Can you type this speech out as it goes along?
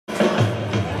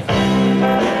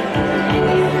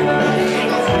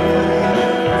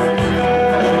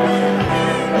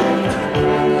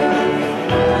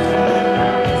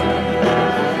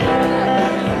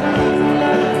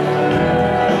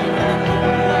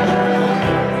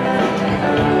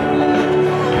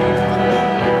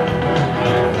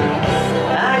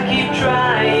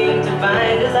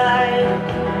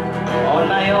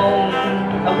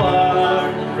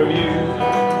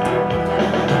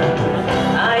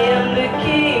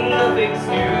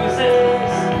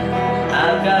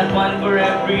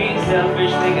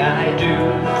selfish thing I do.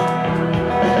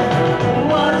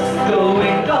 What's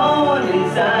going on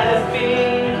inside of me?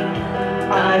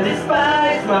 I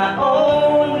despise my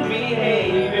own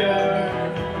behavior.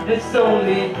 This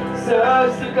only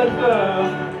serves to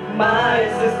confirm my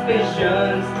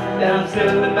suspicions that I'm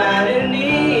still a man in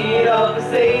need of a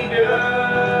savior.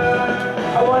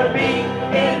 I want to be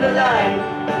in the light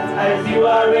as you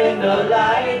are in the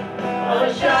light. I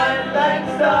want to shine like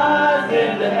stars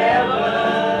in the heaven.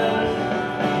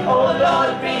 Oh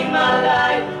Lord, be my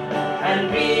light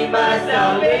and be my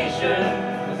salvation.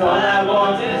 'Cause all I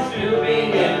want is to be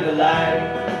in the light.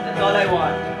 That's all I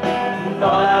want.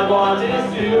 All I want is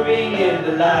to be in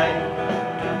the light.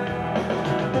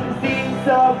 The disease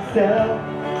of self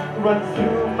runs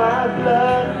through my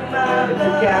blood. It's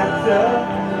a cancer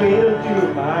fatal to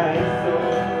my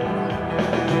soul.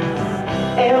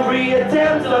 Every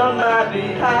attempt on my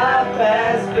behalf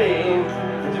has failed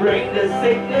to bring the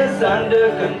sickness under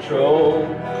control.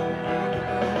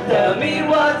 Tell me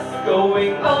what's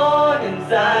going on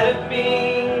inside of me.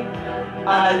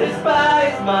 I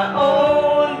despise my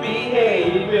own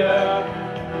behavior.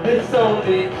 This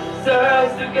only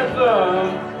serves to confirm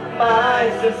my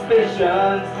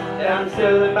suspicions that I'm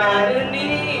still a man in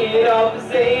need of a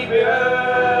savior.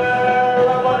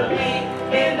 I want to be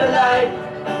in the light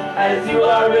as you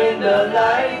are in the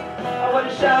light. I want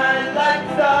to shine like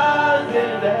stars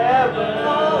in the heaven.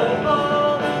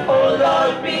 Oh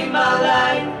Lord, be my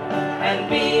light and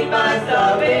be my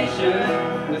salvation.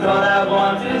 'Cause all I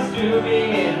want is to be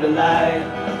in the light.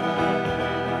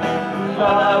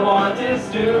 All I want is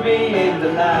to be in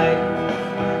the light.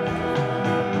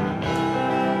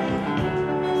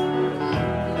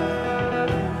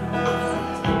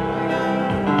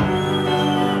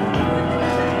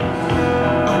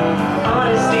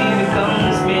 Honesty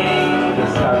becomes me.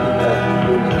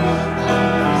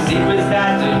 Secrets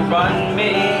that run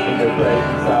me. In the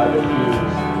presence of the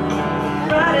views.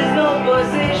 Pride is no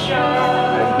position.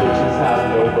 And riches have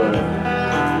no worth.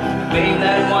 Fame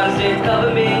that once did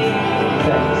cover me.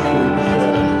 Thanks to the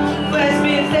soul. Bless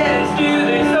me and sense to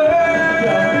this earth.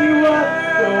 Tell me what's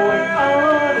going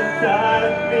on inside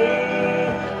of me.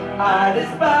 I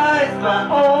despise my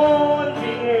own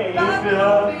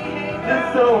behavior. This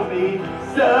only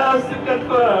Serves to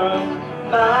confirm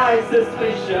my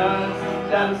suspicions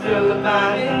that I'm still a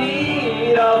man in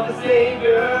need of a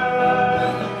savior.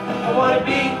 I want to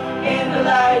be in the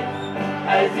light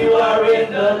as you are in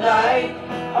the light.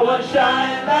 I want to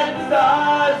shine like the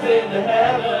stars in the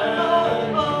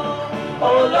heaven.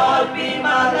 Oh Lord, be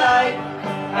my light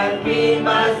and be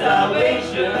my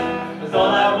salvation. 'Cause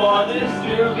all I want is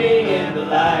to be in the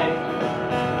light.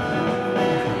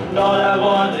 All I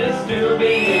want is to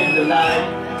be in the light.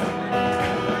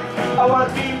 I want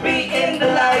to be in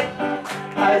the light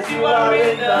as you are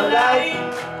in the light.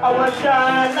 I want to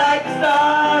shine like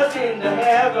stars in the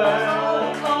heaven.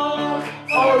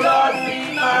 Oh Lord, be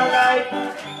my light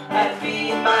and be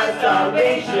my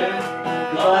salvation.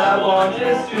 All I want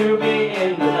is to be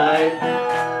in the light.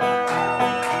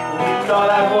 All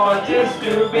I want is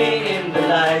to be in the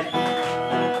light.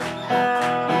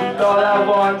 All I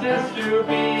want is to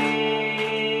be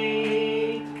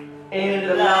in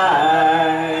the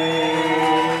light.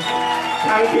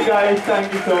 Thank you guys, thank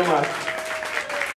you so much.